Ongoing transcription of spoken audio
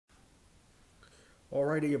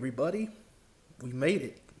Alrighty, everybody, we made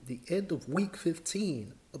it. The end of week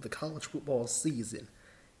 15 of the college football season.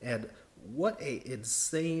 And what a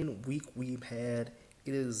insane week we've had.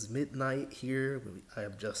 It is midnight here. I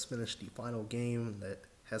have just finished the final game that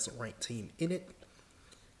has a ranked team in it.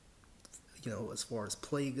 As far as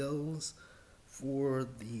play goes for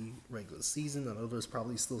the regular season, I know there's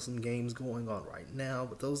probably still some games going on right now,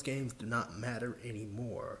 but those games do not matter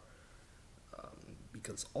anymore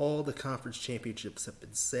because all the conference championships have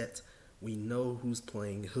been set. We know who's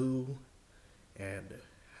playing who, and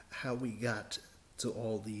how we got to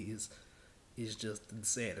all these is just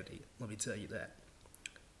insanity. Let me tell you that.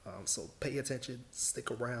 So pay attention, stick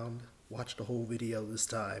around, watch the whole video this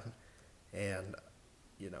time, and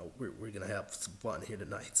we're gonna have some fun here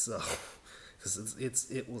tonight. So, because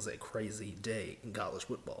it was a crazy day in college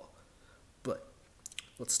football. But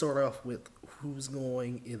let's start off with who's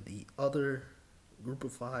going in the other Group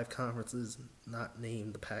of 5 conferences, not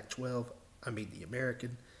named the Pac-12. I mean the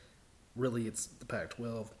American. Really, it's the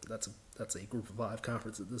Pac-12. That's a Group of 5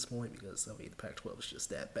 conference at this point because the Pac-12 is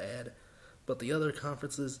just that bad. But the other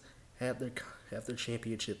conferences have their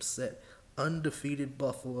championships set. Undefeated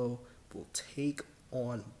Buffalo will take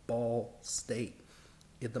on Ball State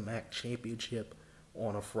in the MAC championship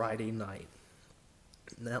on a Friday night.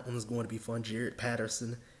 And that one's going to be fun. Jared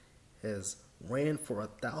Patterson has ran for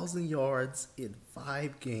 1,000 yards in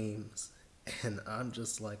 5 games, and I'm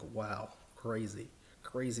just like, wow, crazy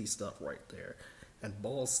stuff right there. And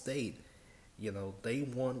Ball State, they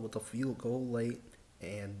won with a field goal late,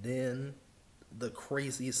 and then the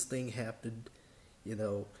craziest thing happened.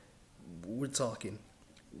 We're talking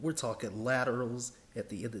laterals at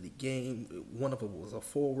the end of the game. One of them was a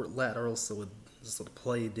forward lateral, so the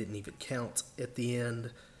play didn't even count at the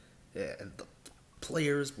end, and the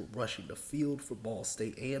players were rushing the field for Ball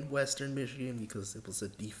State and Western Michigan because it was a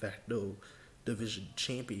de facto division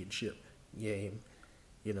championship game,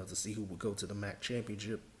 to see who would go to the MAC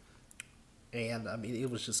championship. And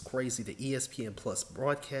it was just crazy. The ESPN Plus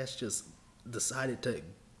broadcast just decided to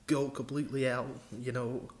go completely out,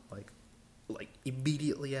 like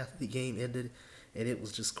immediately after the game ended, and it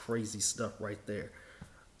was just crazy stuff right there.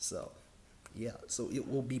 So, yeah, so it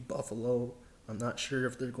will be Buffalo. I'm not sure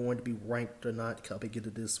if they're going to be ranked or not coming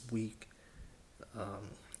into this week.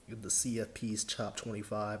 The CFP's top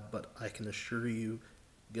 25, but I can assure you,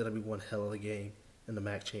 gonna be one hell of a game in the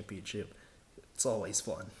MAC championship. It's always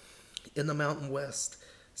fun. In the Mountain West,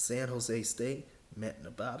 San Jose State met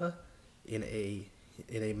Nevada in a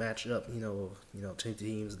matchup. Two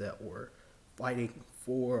teams that were fighting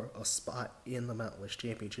for a spot in the Mountain West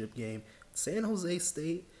championship game. San Jose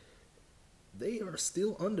State, they are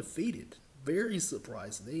still undefeated. Very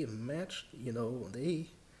surprised. They have matched, they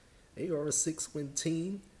are a 6-win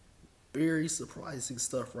team. Very surprising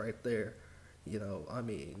stuff right there.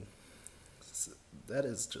 That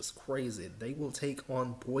is just crazy. They will take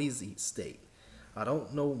on Boise State. I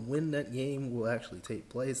don't know when that game will actually take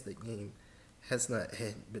place. That game has not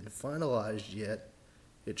been finalized yet.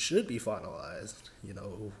 It should be finalized.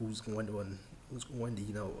 Who's going to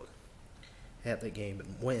have that game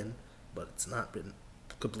and when, but it's not been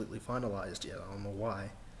completely finalized yet. I don't know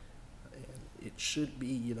why. And it should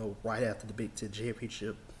be, right after the Big Ten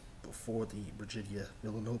Championship, before the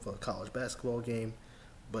Virginia-Villanova college basketball game.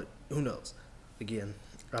 But who knows? Again,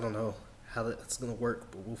 I don't know how that's going to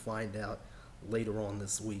work, but we'll find out later on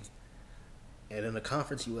this week. And in the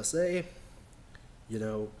Conference USA,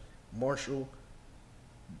 Marshall,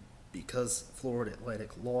 because Florida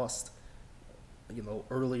Atlantic lost,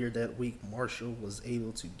 earlier that week, Marshall was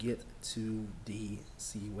able to get to the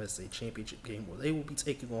CUSA championship game where they will be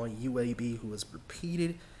taking on UAB, who has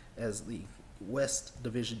repeated as the West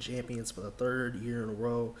Division champions for the 3rd year in a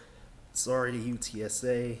row. Sorry to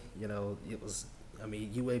UTSA.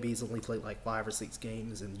 UAB's only played like 5 or 6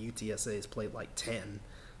 games, and UTSA has played like 10.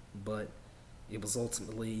 But it was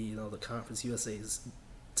ultimately, the Conference USA's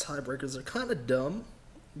tiebreakers are kind of dumb.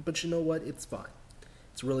 But you know what? It's fine.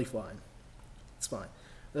 It's really fine. It's fine.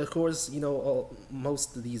 And of course,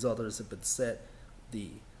 most of these others have been set. The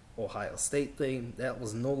Ohio State thing, that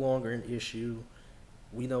was no longer an issue.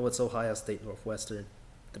 We know it's Ohio State, Northwestern,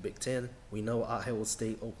 the Big Ten. We know Iowa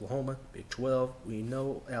State, Oklahoma, Big 12. We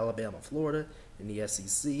know Alabama, Florida in the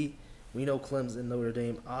SEC. We know Clemson, Notre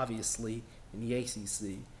Dame, obviously, in the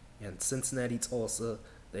ACC. And Cincinnati, Tulsa,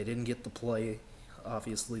 they didn't get to play,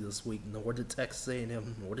 obviously, this week. Nor did Texas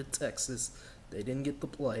A&M, nor did Texas. They didn't get to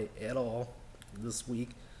play at all this week.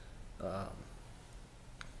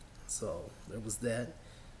 So there was that.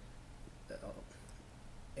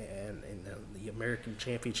 And the American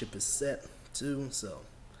Championship is set too. So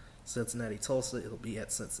Cincinnati Tulsa. It'll be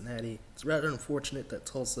at Cincinnati. It's rather unfortunate that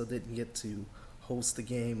Tulsa didn't get to host the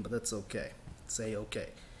game, but that's okay. Say okay.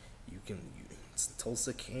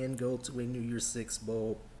 Tulsa can go to a New Year's Six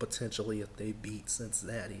bowl potentially if they beat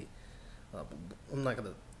Cincinnati. I'm not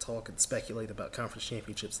gonna talk and speculate about conference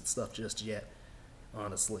championships and stuff just yet,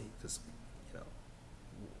 honestly, because you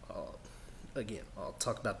know, again, I'll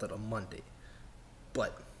talk about that on Monday.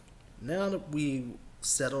 But now that we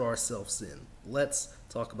settle ourselves in, let's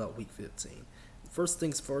talk about Week 15. First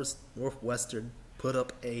things first, Northwestern put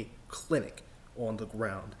up a clinic on the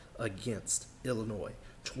ground against Illinois.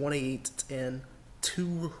 28-10,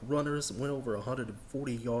 two runners went over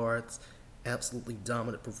 140 yards. Absolutely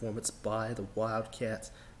dominant performance by the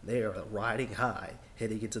Wildcats. They are riding high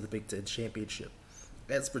heading into the Big Ten Championship.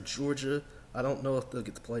 As for Georgia, I don't know if they'll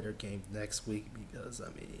get to play their game next week because,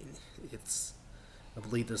 I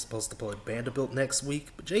believe they're supposed to play Vanderbilt next week.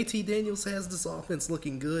 But JT Daniels has this offense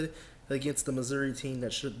looking good against the Missouri team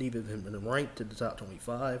that shouldn't even have been ranked in the top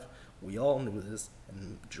 25. We all knew this.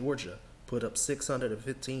 And Georgia put up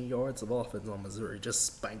 615 yards of offense on Missouri, just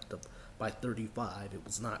spanked them by 35. It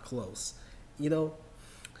was not close. You know,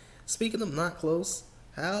 speaking of not close,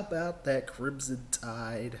 how about that Crimson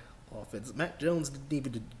Tide offense? Mac Jones didn't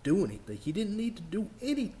even do anything. He didn't need to do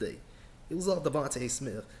anything. It was all Devontae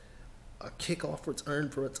Smith. A kickoff return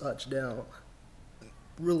for a touchdown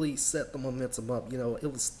really set the momentum up. You know,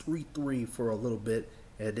 it was 3-3 for a little bit,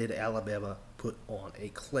 and then Alabama put on a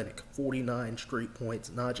clinic. 49 straight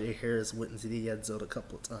points. Najee Harris went into the end zone a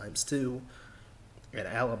couple of times, too. And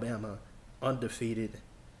Alabama, undefeated.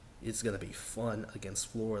 It's going to be fun against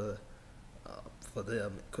Florida for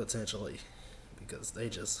them, potentially, because they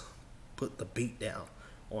just put the beat down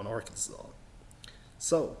on Arkansas.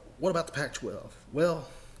 So, what about the Pac-12? Well,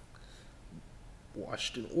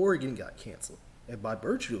 Washington, Oregon got canceled. And by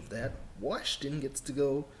virtue of that, Washington gets to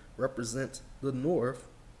go represent the North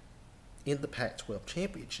in the Pac-12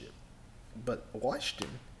 championship. But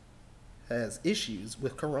Washington has issues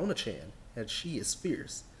with Corona Chan, and she is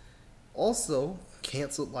fierce. Also,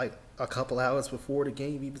 canceled like a couple hours before the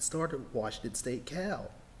game even started, Washington State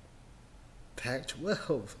Cal.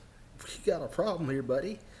 Pac-12, we got a problem here,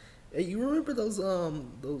 buddy. Hey, you remember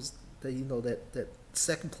that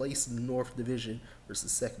second place in the North Division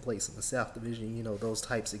versus second place in the South Division, you know, those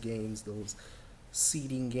types of games, those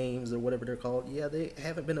seeding games or whatever they're called? Yeah, they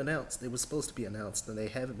haven't been announced. They were supposed to be announced, and they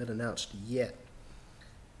haven't been announced yet.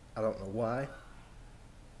 I don't know why.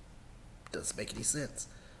 Doesn't make any sense.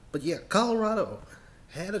 But yeah, Colorado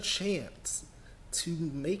had a chance to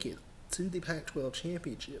make it to the Pac-12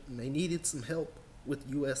 championship, and they needed some help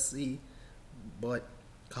with USC, but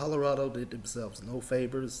Colorado did themselves no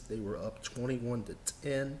favors. They were up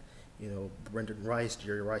 21-10. You know, Brendan Rice,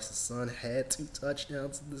 Jerry Rice's son, had 2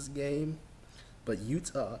 touchdowns in this game. But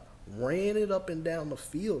Utah ran it up and down the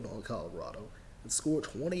field on Colorado and scored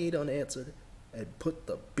 28 unanswered and put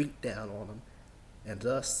the beat down on them. And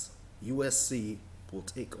thus, USC will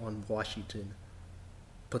take on Washington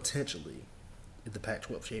potentially in the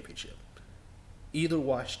Pac-12 championship. Either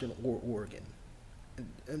Washington or Oregon.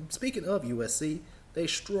 And speaking of USC, they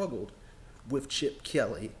struggled with Chip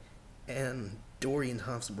Kelly and Dorian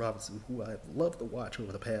Thompson-Robinson, who I've loved to watch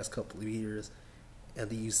over the past couple of years, and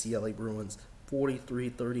the UCLA Bruins.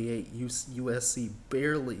 43-38, USC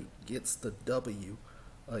barely gets the W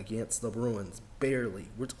against the Bruins. Barely.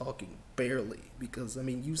 We're talking barely. Because,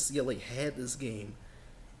 UCLA had this game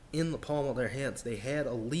in the palm of their hands. They had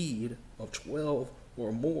a lead of 12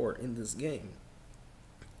 or more in this game.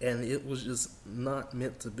 And it was just not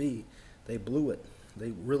meant to be. They blew it.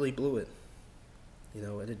 They really blew it. You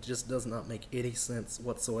know, and it just does not make any sense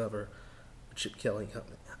whatsoever for Chip Kelly.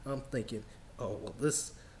 I'm thinking, oh, well,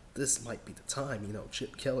 this might be the time. You know,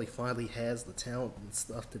 Chip Kelly finally has the talent and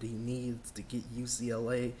stuff that he needs to get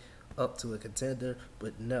UCLA up to a contender.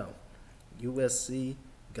 But no, USC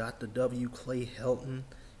got the W. Clay Helton,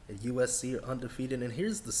 and USC are undefeated. And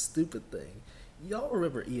here's the stupid thing. Y'all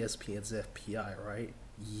remember ESPN's FPI, right?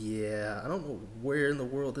 Yeah, I don't know where in the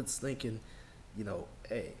world it's thinking, you know,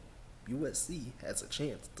 hey, USC has a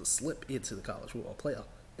chance to slip into the college football playoff.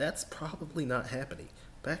 That's probably not happening.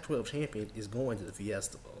 Pac-12 champion is going to the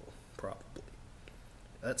Fiesta Bowl, probably.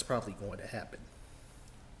 That's probably going to happen.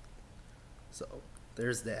 So,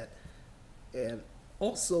 there's that. And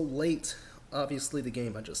also late, obviously the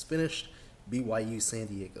game I just finished, BYU San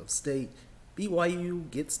Diego State.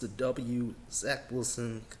 BYU gets the W. Zach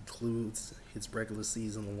Wilson concludes his regular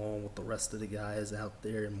season along with the rest of the guys out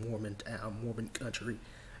there in Mormon Town, Mormon country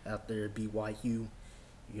out there at BYU,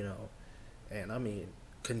 you know. And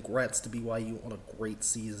congrats to BYU on a great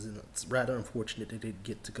season. It's rather unfortunate they didn't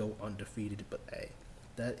get to go undefeated, but hey,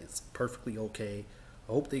 That is perfectly okay.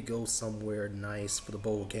 I hope they go somewhere nice for the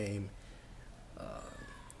bowl game.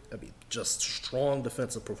 Just strong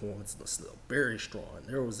defensive performance in the snow, very strong.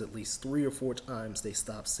 There was at least 3 or 4 times they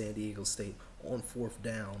stopped San Diego State on fourth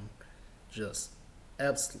down. Just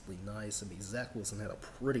absolutely nice. Zach Wilson had a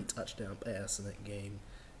pretty touchdown pass in that game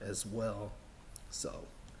as well. So,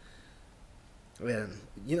 and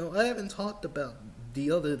I haven't talked about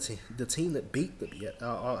the other the team that beat them yet.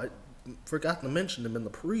 I forgot to mention them in the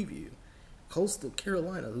preview. Coastal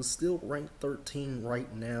Carolina, who's still ranked 13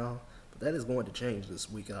 right now. That is going to change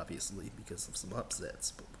this week, obviously, because of some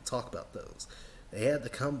upsets. But we'll talk about those. They had to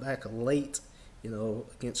come back late,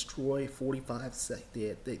 against Troy. 45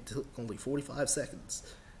 seconds. They took only 45 seconds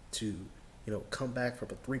to, come back from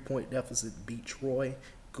a 3-point deficit and beat Troy.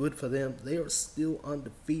 Good for them. They are still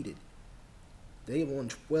undefeated. They won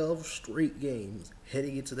 12 straight games,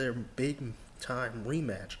 heading into their big-time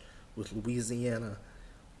rematch with Louisiana.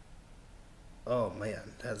 Oh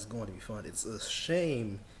man, that's going to be fun. It's a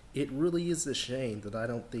shame. It really is a shame that I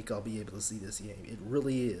don't think I'll be able to see this game. It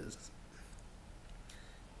really is.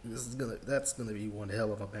 That's gonna be one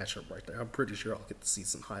hell of a matchup right there. I'm pretty sure I'll get to see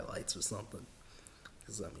some highlights or something.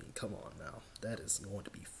 Because come on now, that is going to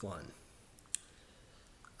be fun.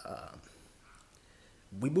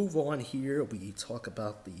 We move on here. We talk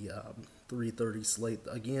about the 3:30 slate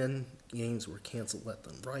again. Games were canceled left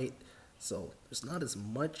and right, so there's not as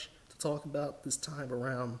much to talk about this time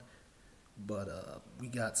around. But we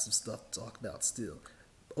got some stuff to talk about still.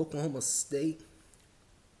 Oklahoma State,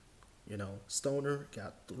 Stoner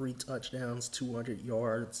got 3 touchdowns, 200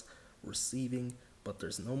 yards receiving, but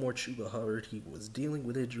there's no more Chuba Hubbard. He was dealing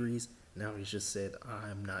with injuries. Now he's just said,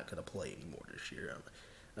 I'm not going to play anymore this year.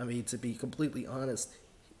 To be completely honest,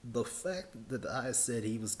 the fact that I said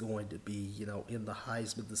he was going to be, in the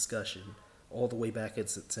Heisman discussion all the way back in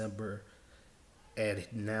September, and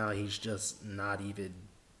now he's just not even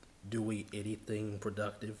doing anything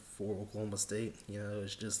productive for Oklahoma State.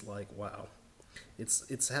 It's just like, wow.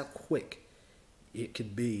 It's how quick it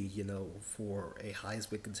could be, for a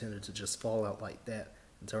Heisman contender to just fall out like that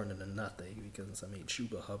and turn into nothing. Because,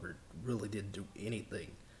 Chuba Hubbard really didn't do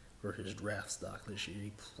anything for his draft stock this year.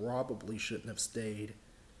 He probably shouldn't have stayed,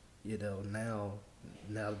 now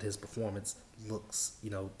that his performance looks,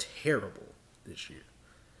 terrible this year.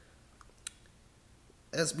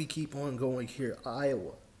 As we keep on going here,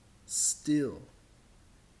 Iowa still,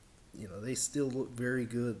 they still look very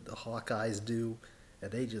good. The Hawkeyes do,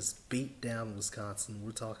 and they just beat down Wisconsin.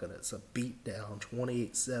 We're talking, it's a beat down,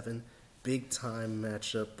 28-7, big time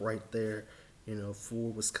matchup right there.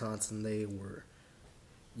 For Wisconsin, they were,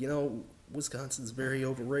 Wisconsin's very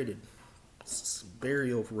overrated. It's a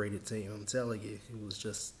very overrated team. I'm telling you,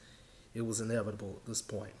 it was inevitable at this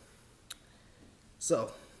point.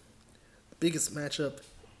 So, the biggest matchup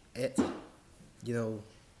at,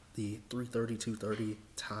 the 3:30, 2:30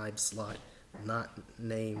 time slot, not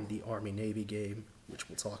named the Army-Navy game, which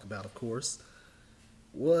we'll talk about, of course,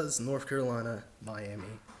 was North Carolina,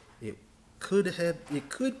 Miami. It could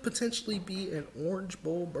potentially be an Orange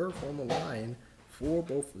Bowl berth on the line for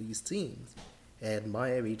both of these teams, and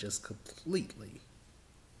Miami just completely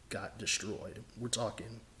got destroyed. We're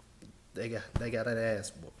talking, they got an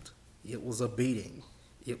ass whooped. It was a beating.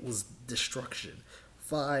 It was destruction.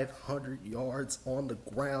 500 yards on the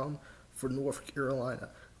ground for North Carolina.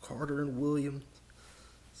 Carter and Williams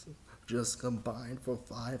just combined for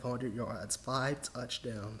 500 yards, 5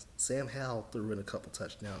 touchdowns. Sam Howell threw in a couple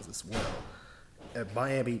touchdowns as well. And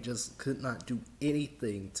Miami just could not do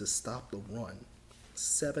anything to stop the run.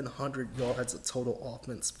 700 yards of total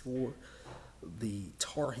offense for the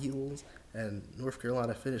Tar Heels, and North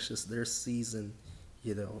Carolina finishes their season,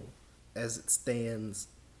 as it stands,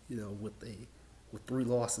 with 3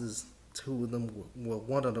 losses. 2 of them,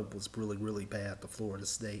 one of them was really, really bad to Florida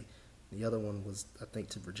State. The other one was, I think,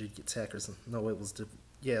 to Virginia Tech or something. No, it was to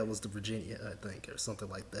Virginia, I think, or something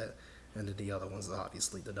like that. And then the other one's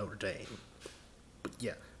obviously the Notre Dame. But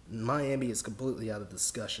yeah, Miami is completely out of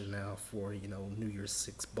discussion now for, New Year's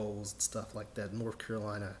Six bowls and stuff like that. North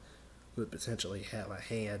Carolina could potentially have a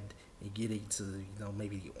hand in getting to,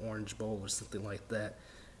 maybe the Orange Bowl or something like that.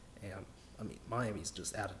 And Miami's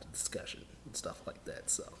just out of the discussion and stuff like that.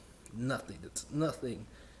 So nothing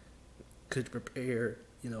could prepare,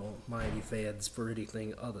 Miami fans for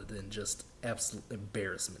anything other than just absolute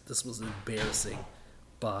embarrassment. This was embarrassing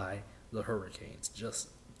by the Hurricanes. Just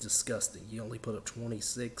disgusting. You only put up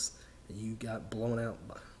 26 and you got blown out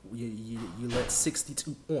by, you let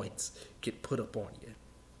 62 points get put up on you.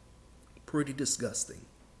 Pretty disgusting.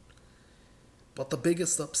 But the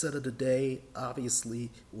biggest upset of the day, obviously,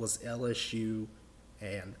 was LSU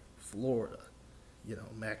and Florida.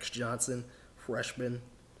 Max Johnson, freshman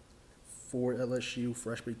for LSU,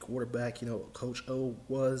 freshman quarterback. Coach O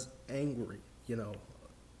was angry,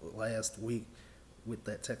 last week with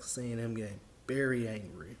that Texas A&M game. Very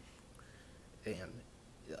angry. And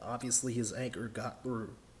obviously his anger got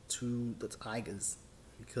through to the Tigers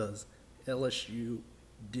because LSU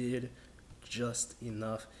did just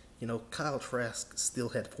enough. Kyle Trask still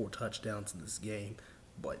had 4 touchdowns in this game,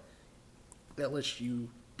 but LSU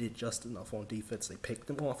did just enough on defense. They picked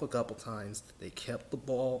him off a couple times. They kept the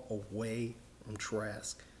ball away from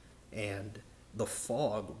Trask, and the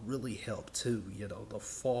fog really helped too. The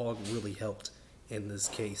fog really helped in this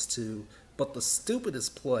case too. But the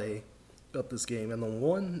stupidest play of this game, and the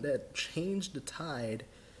one that changed the tide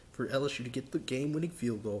for LSU to get the game-winning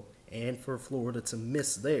field goal and for Florida to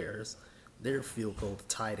miss their field goal to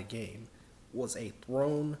tie the game, was a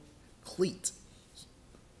thrown cleat.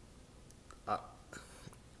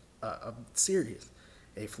 I'm serious.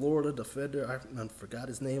 A Florida defender, I forgot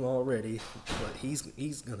his name already, but he's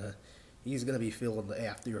gonna be feeling the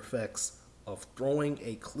after effects of throwing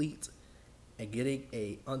a cleat and getting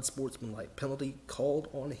a unsportsmanlike penalty called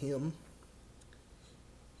on him.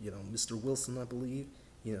 Mr. Wilson, I believe.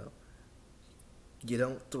 You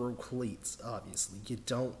don't throw cleats, obviously. You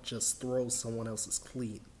don't just throw someone else's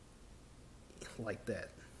cleat like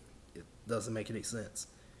that. It doesn't make any sense.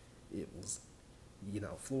 It was,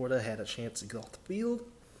 Florida had a chance to get off the field,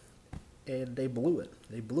 and they blew it.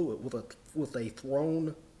 They blew it with a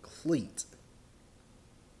thrown cleat.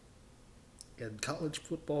 In college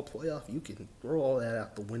football playoff, you can throw all that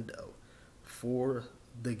out the window for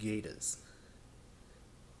the Gators.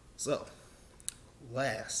 So,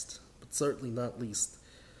 last but certainly not least,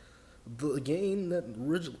 the game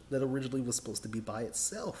that originally was supposed to be by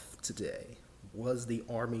itself today was the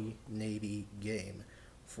Army-Navy game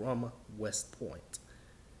from West Point.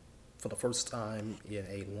 For the first time in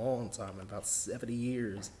a long time, about 70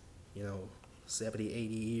 years, 70,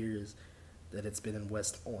 80 years that it's been in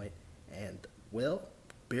West Point. And, well,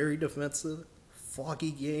 very defensive,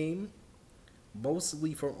 foggy game,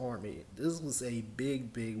 mostly for Army. This was a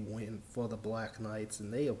big, big win for the Black Knights,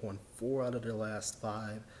 and they have won 4 out of their last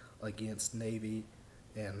 5 against Navy.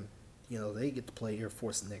 And, they get to play Air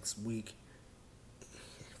Force next week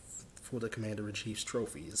for the Commander-in-Chief's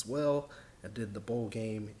trophy as well, and did the bowl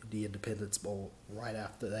game, the Independence Bowl, right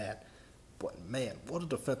after that. But, man, what a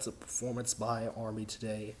defensive performance by Army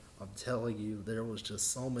today. I'm telling you, there was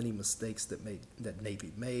just so many mistakes that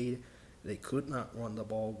Navy made. They could not run the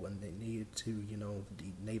ball when they needed to.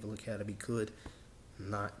 The Naval Academy could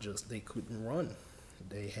not just, they couldn't run.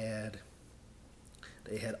 They had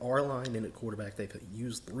R-Line in at quarterback. They've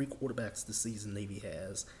used 3 quarterbacks this season, Navy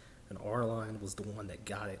has, and R-Line was the one that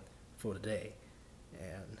got it for the day.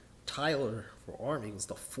 And Tyler for Army was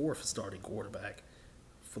the 4th starting quarterback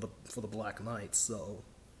for the Black Knights. So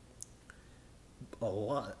a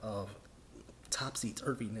lot of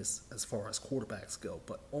topsy-turviness as far as quarterbacks go,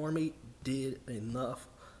 but Army did enough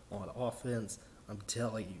on offense. I'm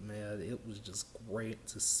telling you, man, it was just great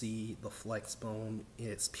to see the flex bone in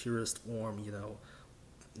its purest form.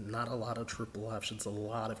 Not a lot of triple options, a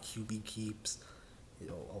lot of QB keeps,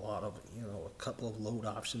 a lot of, a couple of load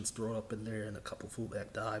options thrown up in there, and a couple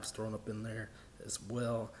fullback dives thrown up in there as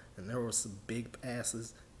well. And there were some big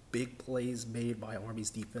passes, big plays made by Army's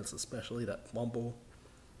defense, especially that fumble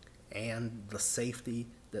and the safety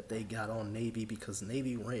that they got on Navy, because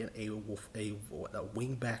Navy ran a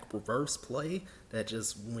wingback reverse play that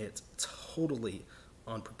just went totally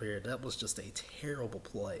unprepared. That was just a terrible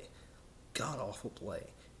play, god-awful play.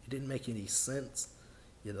 It didn't make any sense,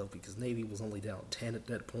 because Navy was only down 10 at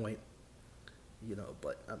that point,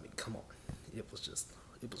 but I mean, come on. It was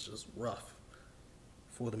just rough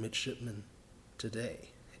for the midshipmen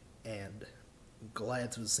today, and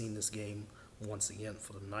glad to have seen this game once again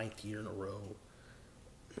for the 9th year in a row.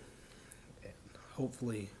 And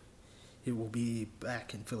hopefully it will be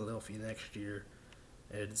back in Philadelphia next year,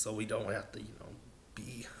 and so we don't have to,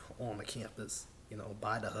 be on the campus,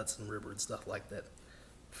 by the Hudson River and stuff like that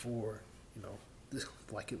for,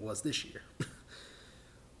 like it was this year.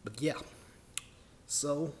 But yeah,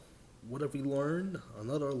 so what have we learned?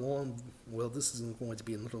 This is going to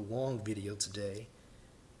be another long video today.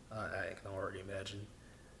 I can already imagine.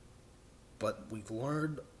 But we've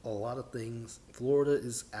learned a lot of things. Florida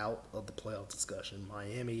is out of the playoff discussion.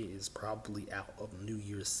 Miami is probably out of New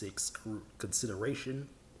Year's Six consideration.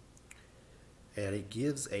 And it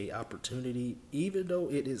gives an opportunity, even though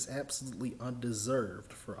it is absolutely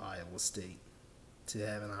undeserved for Iowa State to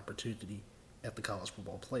have an opportunity at the college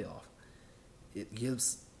football playoff. It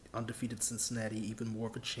gives undefeated Cincinnati even more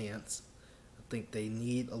of a chance think they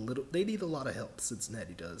need a lot of help.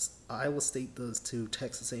 Cincinnati does. Iowa State does too.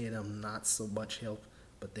 Texas A&M not so much help,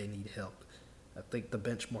 but they need help. I think the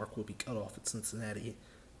benchmark will be cut off at Cincinnati.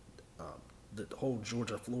 The whole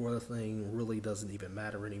Georgia-Florida thing really doesn't even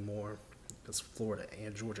matter anymore because Florida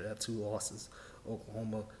and Georgia have 2 losses.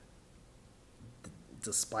 Oklahoma,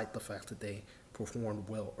 despite the fact that they performed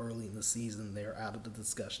well early in the season, they're out of the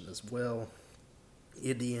discussion as well.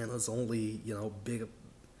 Indiana's only,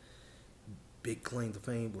 big claim to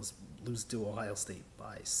fame was lose to Ohio State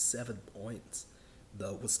by 7 points.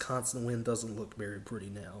 The Wisconsin win doesn't look very pretty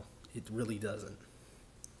now. It really doesn't.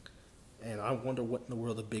 And I wonder what in the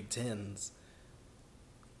world the Big Ten's,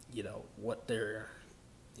 what their,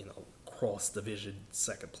 cross division,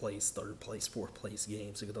 second place, third place, fourth place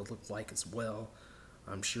games are going to look like as well.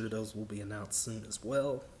 I'm sure those will be announced soon as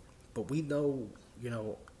well. But we know,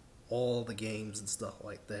 all the games and stuff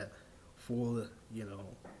like that for,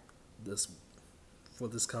 this for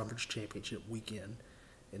this conference championship weekend.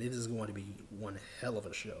 And it is going to be one hell of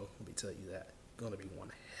a show, let me tell you that. Going to be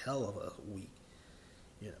one hell of a week.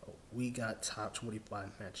 We got top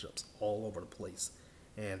 25 matchups all over the place.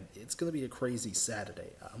 And it's going to be a crazy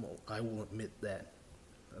Saturday. I will admit that.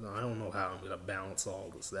 And I don't know how I'm going to balance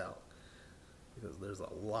all this out. Because there's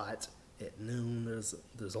a lot at noon.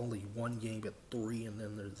 There's only one game at 3, and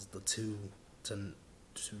then there's the 2 to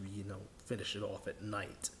finish it off at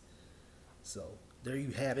night. So there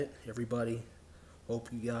you have it, everybody. Hope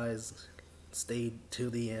you guys stayed to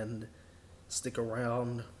the end. Stick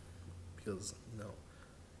around because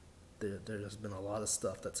there's been a lot of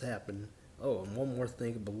stuff that's happened. Oh, and one more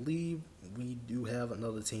thing, I believe we do have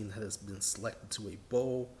another team that has been selected to a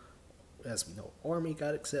bowl. As we know, Army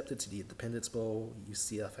got accepted to the Independence Bowl.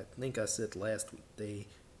 UCF, I think I said last week, they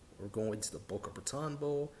were going to the Boca Raton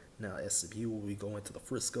Bowl. Now SMU will be going to the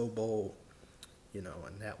Frisco Bowl.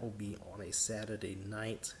 And that will be on a Saturday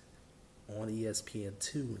night on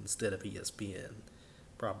ESPN2 instead of ESPN.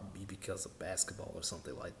 Probably because of basketball or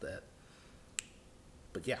something like that.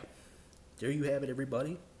 But yeah, there you have it,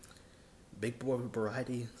 everybody. Big Boy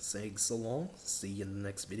Variety saying so long. See you in the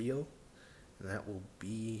next video. And that will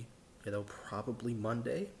be, probably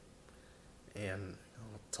Monday. And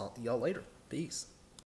I'll talk to y'all later. Peace.